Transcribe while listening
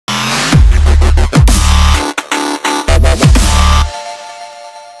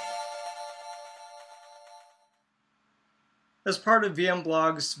As part of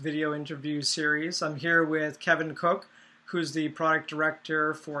VMblog's video interview series, I'm here with Kevin Cooke, who's the product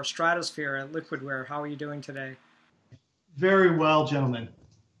director for Stratusphere at Liquidware. How are you doing today? Very well, gentlemen.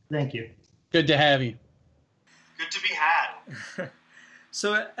 Thank you. Good to have you. Good to be had.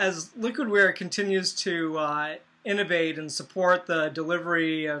 So as Liquidware continues to innovate and support the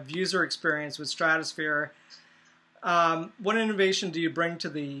delivery of user experience with Stratusphere, what innovation do you bring to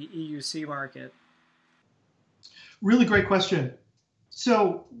the EUC market? Really great question.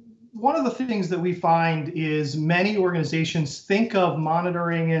 So one of the things that we find is many organizations think of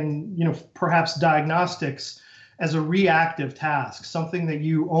monitoring and perhaps diagnostics as a reactive task, something that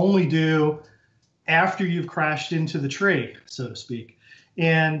you only do after you've crashed into the tree, so to speak.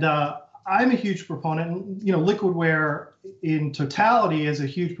 And I'm a huge proponent, Liquidware in totality is a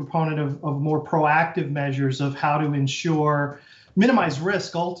huge proponent of more proactive measures of how to minimize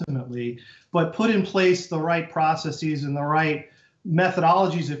risk ultimately, but put in place the right processes and the right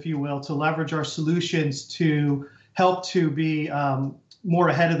methodologies, if you will, to leverage our solutions to help to be more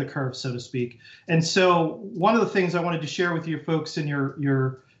ahead of the curve, so to speak. And so one of the things I wanted to share with you folks in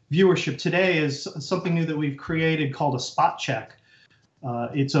your viewership today is something new that we've created called a SpotCheck.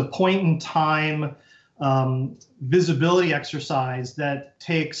 It's a point-in-time visibility exercise that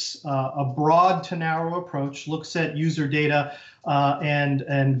takes a broad to narrow approach, looks at user data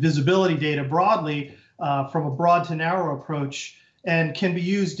and visibility data broadly from a broad to narrow approach, and can be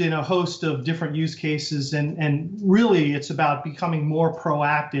used in a host of different use cases. And really, it's about becoming more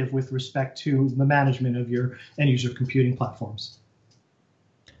proactive with respect to the management of your end user computing platforms.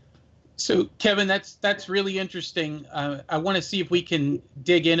 So, Kevin, that's really interesting. I want to see if we can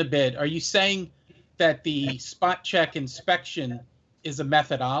dig in a bit. Are you saying that the SpotCheck Inspection is a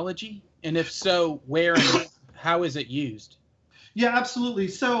methodology? And if so, where and how is it used? Yeah, absolutely.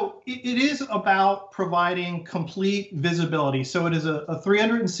 So it is about providing complete visibility. So it is a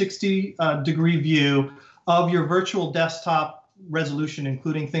 360-degree view of your virtual desktop resolution,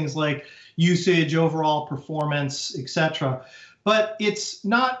 including things like usage, overall performance, etc. But it's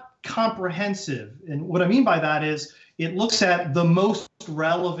not comprehensive. And what I mean by that is it looks at the most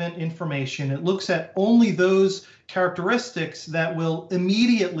relevant information. It looks at only those characteristics that will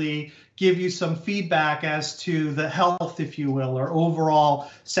immediately give you some feedback as to the health, if you will, or overall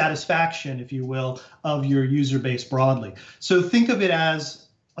satisfaction, if you will, of your user base broadly. So think of it as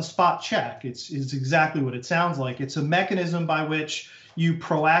a spot check. It's exactly what it sounds like. It's a mechanism by which you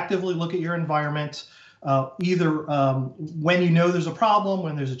proactively look at your environment, either when you know there's a problem,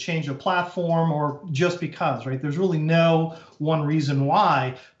 when there's a change of platform, or just because, right? There's really no one reason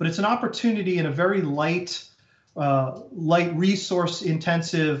why, but it's an opportunity in a very light resource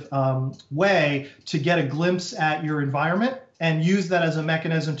intensive way to get a glimpse at your environment and use that as a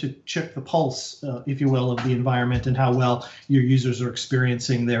mechanism to check the pulse, if you will, of the environment and how well your users are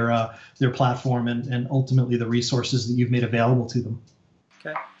experiencing their platform and ultimately the resources that you've made available to them.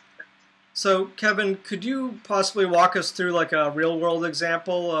 Okay. So, Kevin, could you possibly walk us through like a real-world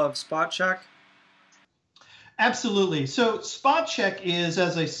example of SpotCheck? Absolutely. So SpotCheck is,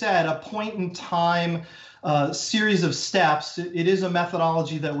 as I said, a point-in-time series of steps. It is a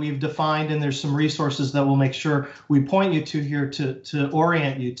methodology that we've defined, and there's some resources that we'll make sure we point you to here to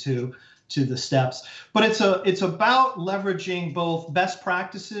orient you to the steps. But it's about leveraging both best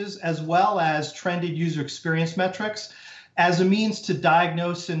practices as well as trended user experience metrics as a means to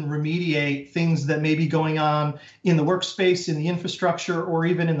diagnose and remediate things that may be going on in the workspace, in the infrastructure, or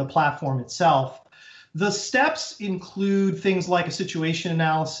even in the platform itself. The steps include things like a situation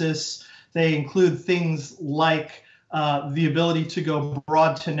analysis. They include things like the ability to go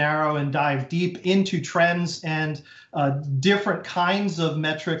broad to narrow and dive deep into trends and different kinds of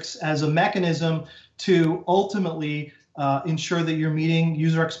metrics as a mechanism to ultimately ensure that you're meeting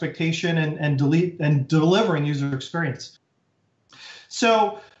user expectation and delivering user experience.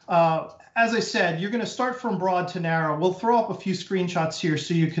 So as I said, you're going to start from broad to narrow. We'll throw up a few screenshots here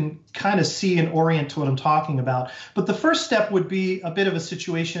so you can kind of see and orient to what I'm talking about. But the first step would be a bit of a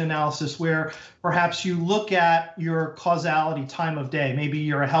situation analysis where perhaps you look at your causality time of day. Maybe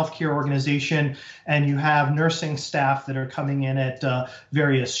you're a healthcare organization and you have nursing staff that are coming in at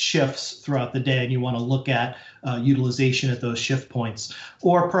various shifts throughout the day, and you want to look at utilization at those shift points.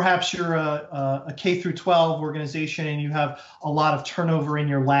 Or perhaps you're a K through 12 organization and you have a lot of turnover in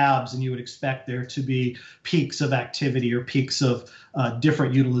your labs, and you would expect there to be peaks of activity or peaks of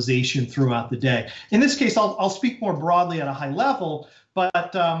different utilization throughout the day. In this case, I'll speak more broadly at a high level,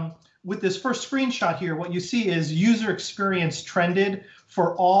 but with this first screenshot here, what you see is user experience trended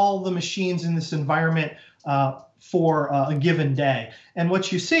for all the machines in this environment for a given day. And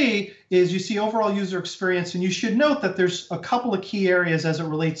what you see is you see overall user experience, and you should note that there's a couple of key areas as it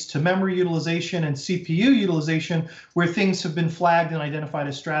relates to memory utilization and CPU utilization where things have been flagged and identified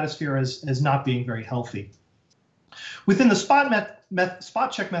as Stratusphere as not being very healthy. Within the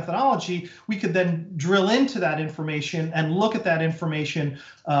SpotCheck methodology, we could then drill into that information and look at that information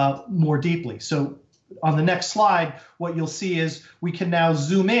more deeply. So on the next slide, what you'll see is we can now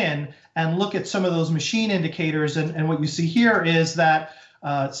zoom in and look at some of those machine indicators. And what you see here is that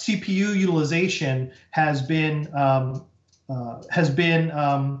CPU utilization has been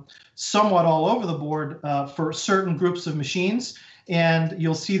somewhat all over the board for certain groups of machines. And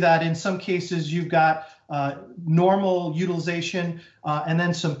you'll see that in some cases you've got normal utilization and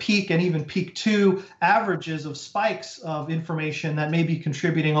then some peak and even peak 2 averages of spikes of information that may be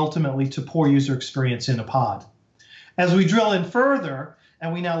contributing ultimately to poor user experience in a pod. As we drill in further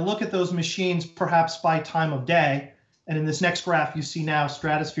and we now look at those machines perhaps by time of day, and in this next graph you see now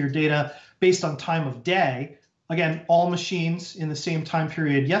Stratusphere data based on time of day, again, all machines in the same time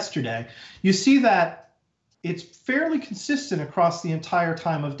period yesterday, you see that it's fairly consistent across the entire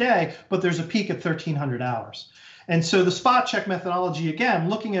time of day, but there's a peak at 1300 hours. And so the SpotCheck methodology, again,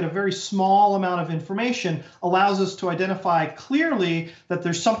 looking at a very small amount of information, allows us to identify clearly that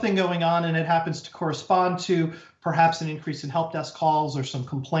there's something going on, and it happens to correspond to perhaps an increase in help desk calls or some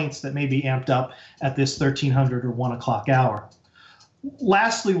complaints that may be amped up at this 1300 or 1 o'clock hour.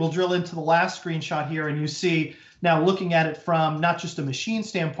 Lastly, we'll drill into the last screenshot here, and you see now looking at it from not just a machine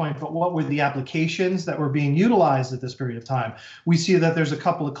standpoint, but what were the applications that were being utilized at this period of time. We see that there's a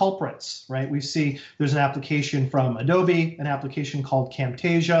couple of culprits, right? We see there's an application from Adobe, an application called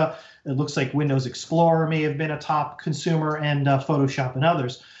Camtasia. It looks like Windows Explorer may have been a top consumer, and Photoshop and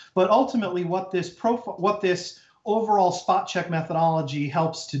others. But ultimately, what this overall SpotCheck methodology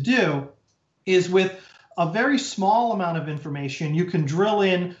helps to do is with a very small amount of information, you can drill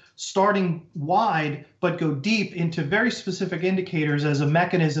in starting wide, but go deep into very specific indicators as a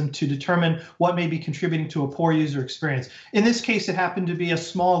mechanism to determine what may be contributing to a poor user experience. In this case, it happened to be a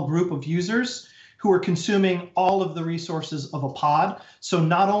small group of users who were consuming all of the resources of a pod. So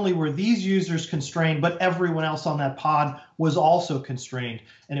not only were these users constrained, but everyone else on that pod was also constrained.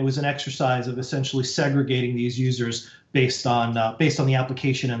 And it was an exercise of essentially segregating these users based on the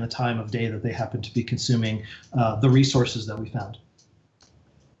application and the time of day that they happened to be consuming the resources that we found.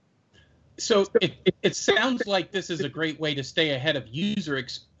 So it sounds like this is a great way to stay ahead of user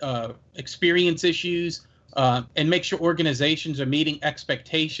experience issues and make sure organizations are meeting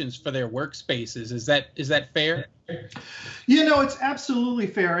expectations for their workspaces. Is that fair? You know, it's absolutely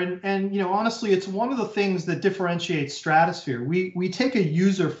fair. And you know, honestly, it's one of the things that differentiates Stratusphere. We take a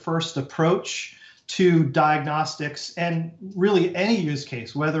user-first approach to diagnostics and really any use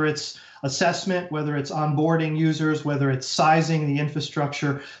case, whether it's assessment, whether it's onboarding users, whether it's sizing the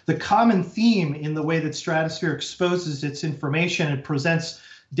infrastructure. The common theme in the way that Stratusphere exposes its information and presents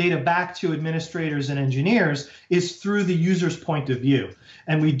data back to administrators and engineers is through the user's point of view.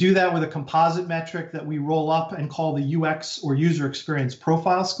 And we do that with a composite metric that we roll up and call the UX or user experience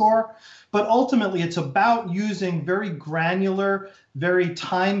profile score. But ultimately, it's about using very granular, very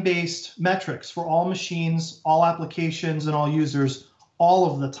time-based metrics for all machines, all applications, and all users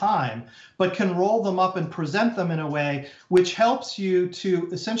all of the time, but can roll them up and present them in a way which helps you to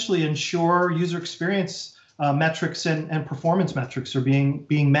essentially ensure user experience metrics and performance metrics are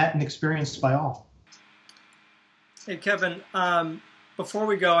being met and experienced by all. Hey, Kevin, before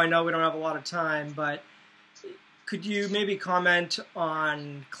we go, I know we don't have a lot of time, but could you maybe comment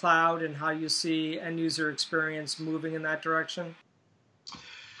on cloud and how you see end user experience moving in that direction?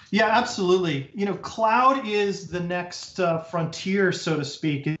 Yeah, absolutely. You know, cloud is the next frontier, so to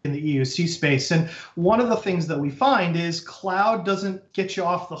speak, in the EUC space. And one of the things that we find is cloud doesn't get you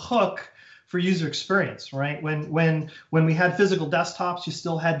off the hook for user experience, right? When we had physical desktops, you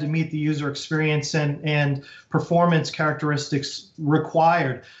still had to meet the user experience and performance characteristics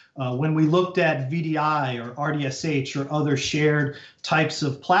required. When we looked at VDI or RDSH or other shared types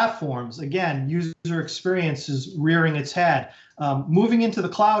of platforms, again, user experience is rearing its head. Moving into the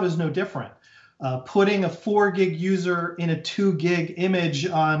cloud is no different. Putting a 4 gig user in a 2 gig image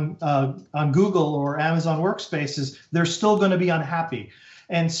on Google or Amazon Workspaces, they're still going to be unhappy.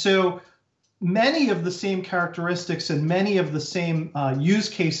 And so many of the same characteristics and many of the same use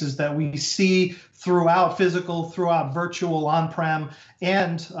cases that we see throughout physical, throughout virtual, on-prem,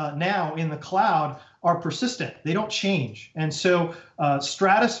 and now in the cloud are persistent. They don't change. And so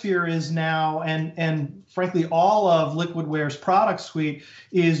Stratusphere is now, and frankly, all of Liquidware's product suite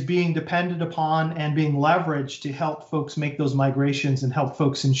is being depended upon and being leveraged to help folks make those migrations and help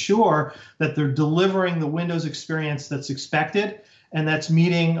folks ensure that they're delivering the Windows experience that's expected and that's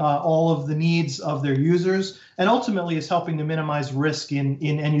meeting all of the needs of their users, and ultimately is helping to minimize risk in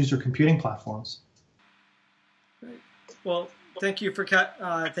end-user computing platforms. Great. Well, thank you,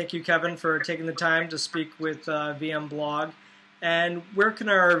 Kevin, for taking the time to speak with VMblog. And where can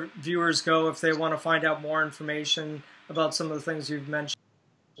our viewers go if they want to find out more information about some of the things you've mentioned?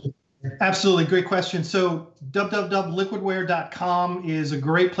 Absolutely, great question. So www.liquidware.com is a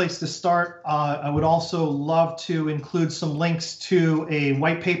great place to start. I would also love to include some links to a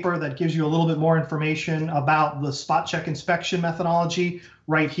white paper that gives you a little bit more information about the SpotCheck Inspection methodology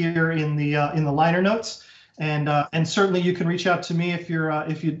right here in the liner notes. And certainly you can reach out to me if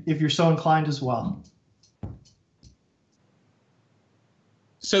you're so inclined as well.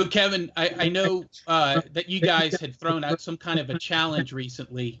 So Kevin, I know that you guys had thrown out some kind of a challenge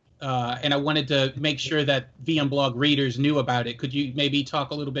recently, and I wanted to make sure that VMblog readers knew about it. Could you maybe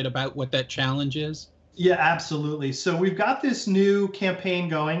talk a little bit about what that challenge is? Yeah, absolutely. So we've got this new campaign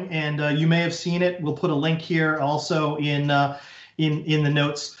going, and you may have seen it. We'll put a link here also in the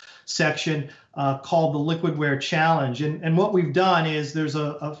notes section called the Liquidware Challenge. And what we've done is there's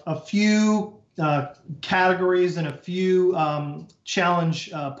a few categories and a few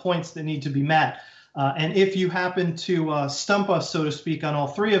challenge points that need to be met. And if you happen to stump us, so to speak, on all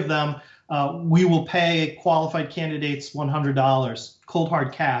three of them, we will pay qualified candidates $100, cold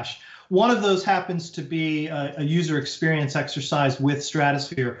hard cash. One of those happens to be a user experience exercise with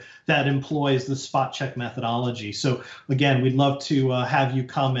Stratusphere that employs the SpotCheck methodology. So again, we'd love to have you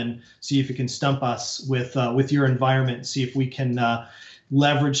come and see if you can stump us with your environment, see if we can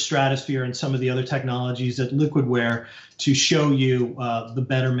leverage Stratusphere and some of the other technologies at Liquidware to show you the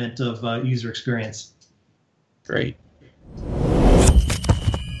betterment of user experience. Great.